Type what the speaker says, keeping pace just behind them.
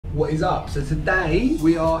What is up? So today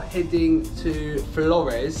we are heading to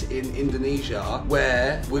Flores in Indonesia,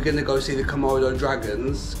 where we're gonna go see the Komodo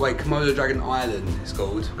dragons. Wait, Komodo Dragon Island it's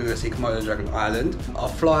called. We're gonna go see Komodo Dragon Island. Our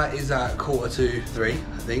flight is at 2:45,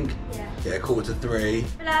 I think. Yeah, 2:45.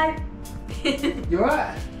 Hello. You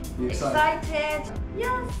alright? You excited?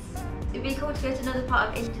 Yes. It'd be cool to go to another part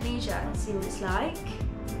of Indonesia and see what it's like.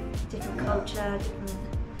 Different culture, different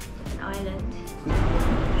island.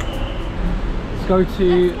 Let's go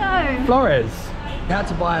to Flores. We had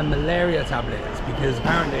to buy malaria tablets because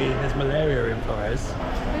apparently there's malaria in Flores.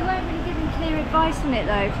 We weren't really given clear advice on it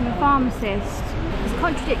though from a pharmacist. There's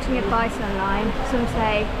contradicting advice online. Some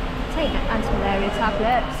say take anti-malaria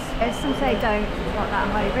tablets. Some say don't, it's not that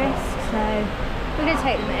high risk. So we're going to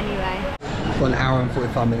take them anyway. For an hour and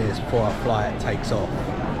 45 minutes before our flight takes off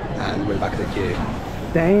and we're back at the queue.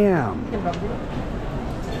 Damn!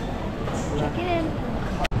 Check it in.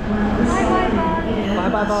 Bye bye Bali. Bye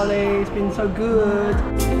bye Bali, it's been so good.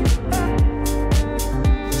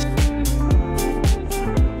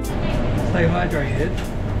 Stay hydrated.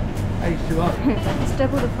 H2O. It's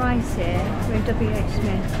double the price here. We're in WH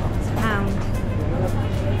Smith. It's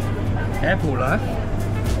 £1. Airport life.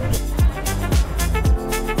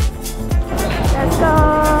 Let's go!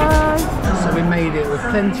 So we made it with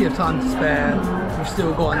plenty of time to spare. We've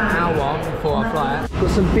still got an hour before our flight.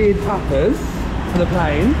 Got some beard puffers for the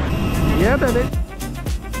plane. Yeah, baby.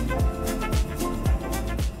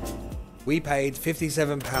 We paid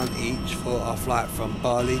 £57 each for our flight from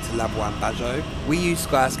Bali to Labuan Bajo. We used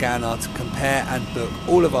Skyscanner to compare and book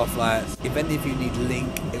all of our flights. If any of you need a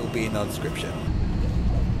link, it will be in our description.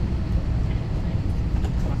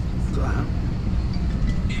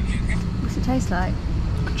 What's it taste like?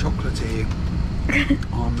 Chocolatey,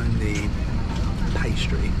 almondy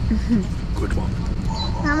pastry. Good one.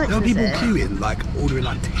 How much there are was people it? queuing, like ordering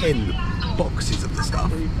like 10 boxes of the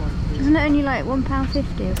stuff. Isn't it only like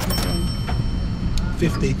 £1.50 or something?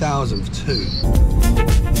 50,000 for two.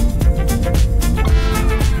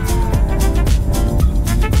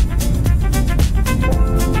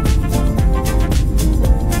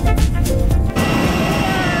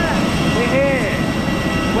 We're here,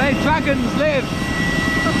 where dragons live.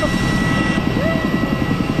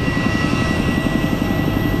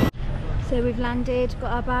 So we've landed,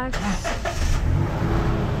 got our bags.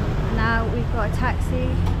 Now we've got a taxi,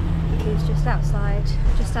 which is just outside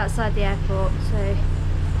the airport. So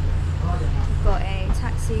we've got a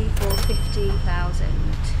taxi for 50,000.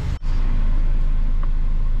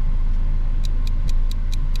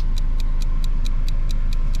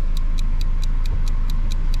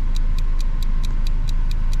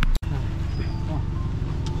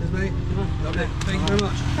 Cheers mate, lovely, thank you very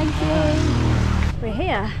much. Thank you. We're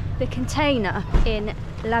here, the container in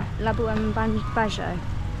Labuan Bajo. Is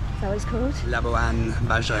that what it's called? Labuan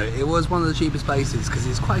Bajo. It was one of the cheapest places because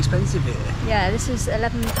it's quite expensive here. Yeah, this is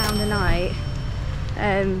 £11 a night,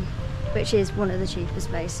 which is one of the cheapest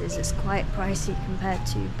places. It's quite pricey compared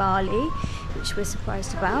to Bali, which we're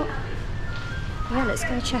surprised about. Yeah, let's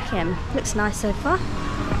go check in. Looks nice so far.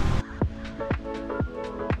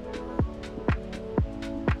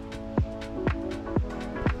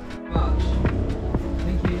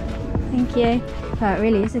 Thank you. Oh, it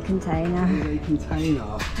really is a container. It is a container.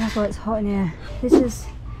 Oh god, it's hot in here. This is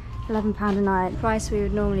 £11 a night, the price we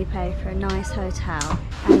would normally pay for a nice hotel,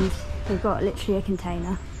 and we've got literally a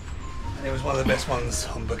container. And it was one of the best ones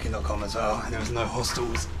on booking.com as well, and there was no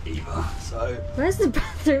hostels either. So where's the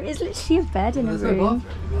bathroom? It's literally a bed in a room.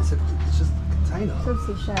 There's no bathroom. It's just a container. It's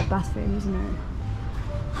obviously a shared bathroom, isn't it?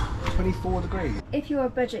 24 degrees. If you're a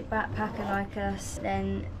budget backpacker like us,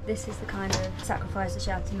 then this is the kind of sacrifices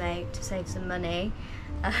you have to make to save some money.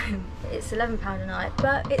 It's £11 a night,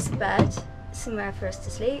 but it's a bed, somewhere for us to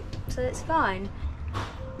sleep, so it's fine.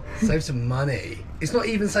 Save some money. It's not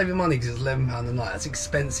even saving money because it's £11 a night. That's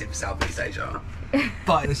expensive for Southeast Asia.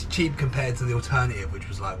 But it's cheap compared to the alternative, which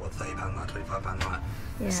was like, what, £30 a night, £25 a night.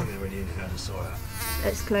 Yeah. It's something really interesting. I just saw it.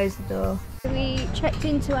 Let's close the door. We checked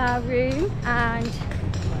into our room and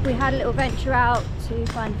we had a little venture out to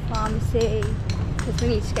find a pharmacy because we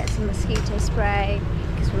need to get some mosquito spray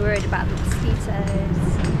because we're worried about the mosquitoes.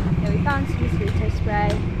 Yeah, we found some mosquito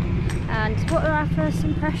spray. And what are our first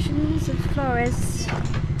impressions of Flores?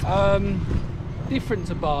 Different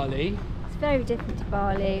to Bali. It's very different to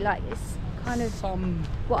Bali. Like it's kind of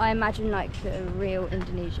what I imagine like the real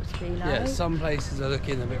Indonesia to be like. Yeah, some places are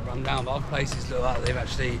looking a bit run down, but other places look like they've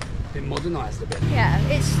actually been modernised a bit. Yeah,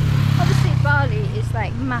 it's obviously Bali is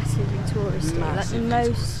like massively touristy, like the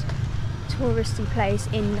most touristy place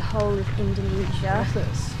in the whole of Indonesia.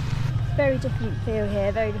 Very different feel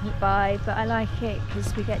here, very different vibe, but I like it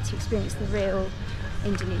because we get to experience the real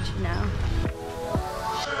Indonesia now.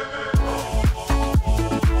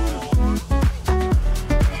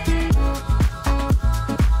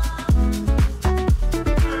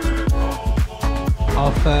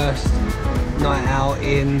 Our first night out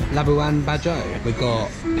in Labuan Bajo. We got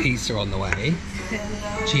pizza on the way,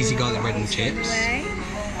 cheesy garlic bread and chips.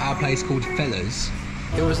 Our place called Flores.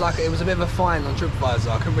 It was a bit of a find on TripAdvisor.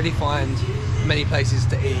 I couldn't really find many places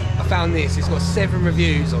to eat. I found this. It's got 7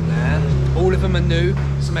 reviews on there. All of them are new,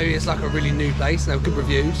 so maybe it's like a really new place. They're good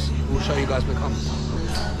reviews. We'll show you guys when it comes.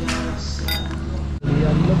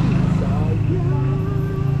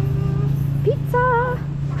 Pizza!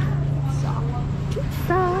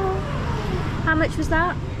 How much was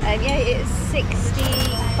that? Yeah, it's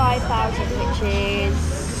 65,000, which is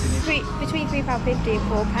between £3.50 and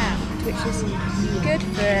 £4, which is good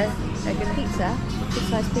for a good pizza, good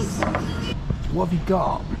sized pizza. What have you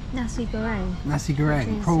got? Nasi goreng. Nasi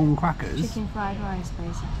goreng, prawn crackers. Chicken fried rice,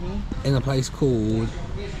 basically. In a place called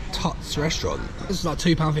Tut's Restaurant. This is like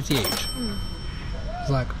 £2.50 each. It's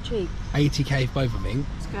like cheap. 80k for both, I think.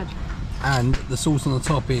 It's good. And the sauce on the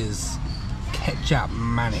top is ketchup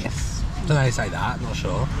mayonnaise. Don't know how you say that, not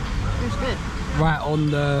sure. It's good. Right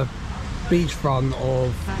on the beachfront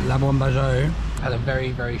of Labuan Bajo. Had a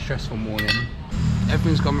very, very stressful morning.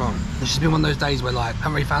 Everything's gone wrong. It's just been one of those days where like,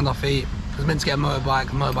 haven't really found our feet. I was meant to get a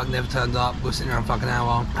motorbike never turned up. We were sitting around for like an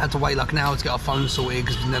hour. I had to wait like an hour to get our phone sorted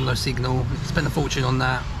because we didn't have no signal. Spent a fortune on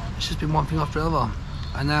that. It's just been one thing after another.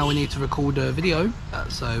 And now we need to record a video.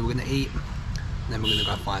 So we're gonna eat, and then we're gonna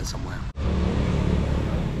go find somewhere.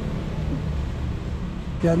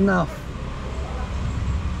 You had enough?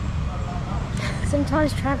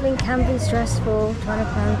 Sometimes travelling can be stressful, trying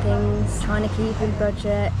to plan things, trying to keep in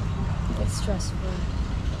budget. It gets stressful.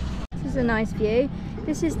 This is a nice view.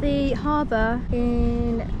 This is the harbour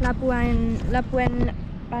in Labuan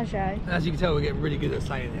Bajo. As you can tell, we're getting really good at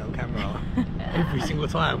saying it on camera. Every single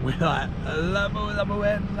time we're like,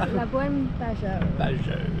 Labuan Bajo.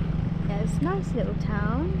 Bajo. Yeah, it's a nice little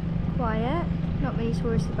town, quiet, not many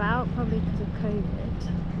tourists about, probably because of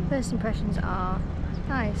COVID. First impressions are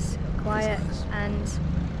nice, quiet, and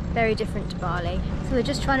very different to Bali. So we're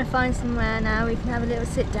just trying to find somewhere now we can have a little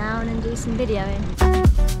sit down and do some videoing.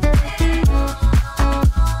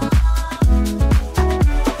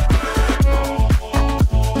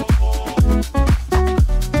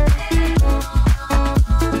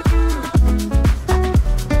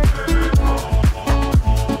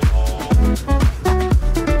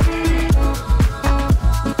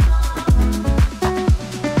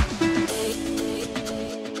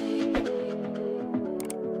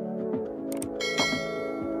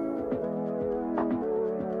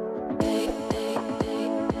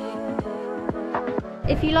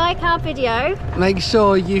 If you like our video, make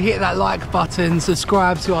sure you hit that like button,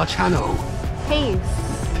 subscribe to our channel. Peace.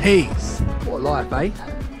 Peace. What life, eh?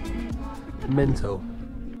 Mental.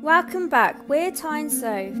 Welcome back, we're Ty and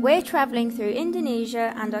Soph. We're travelling through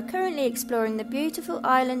Indonesia and are currently exploring the beautiful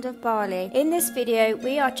island of Bali. In this video,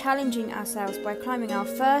 we are challenging ourselves by climbing our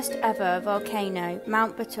first ever volcano,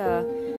 Mount Batur.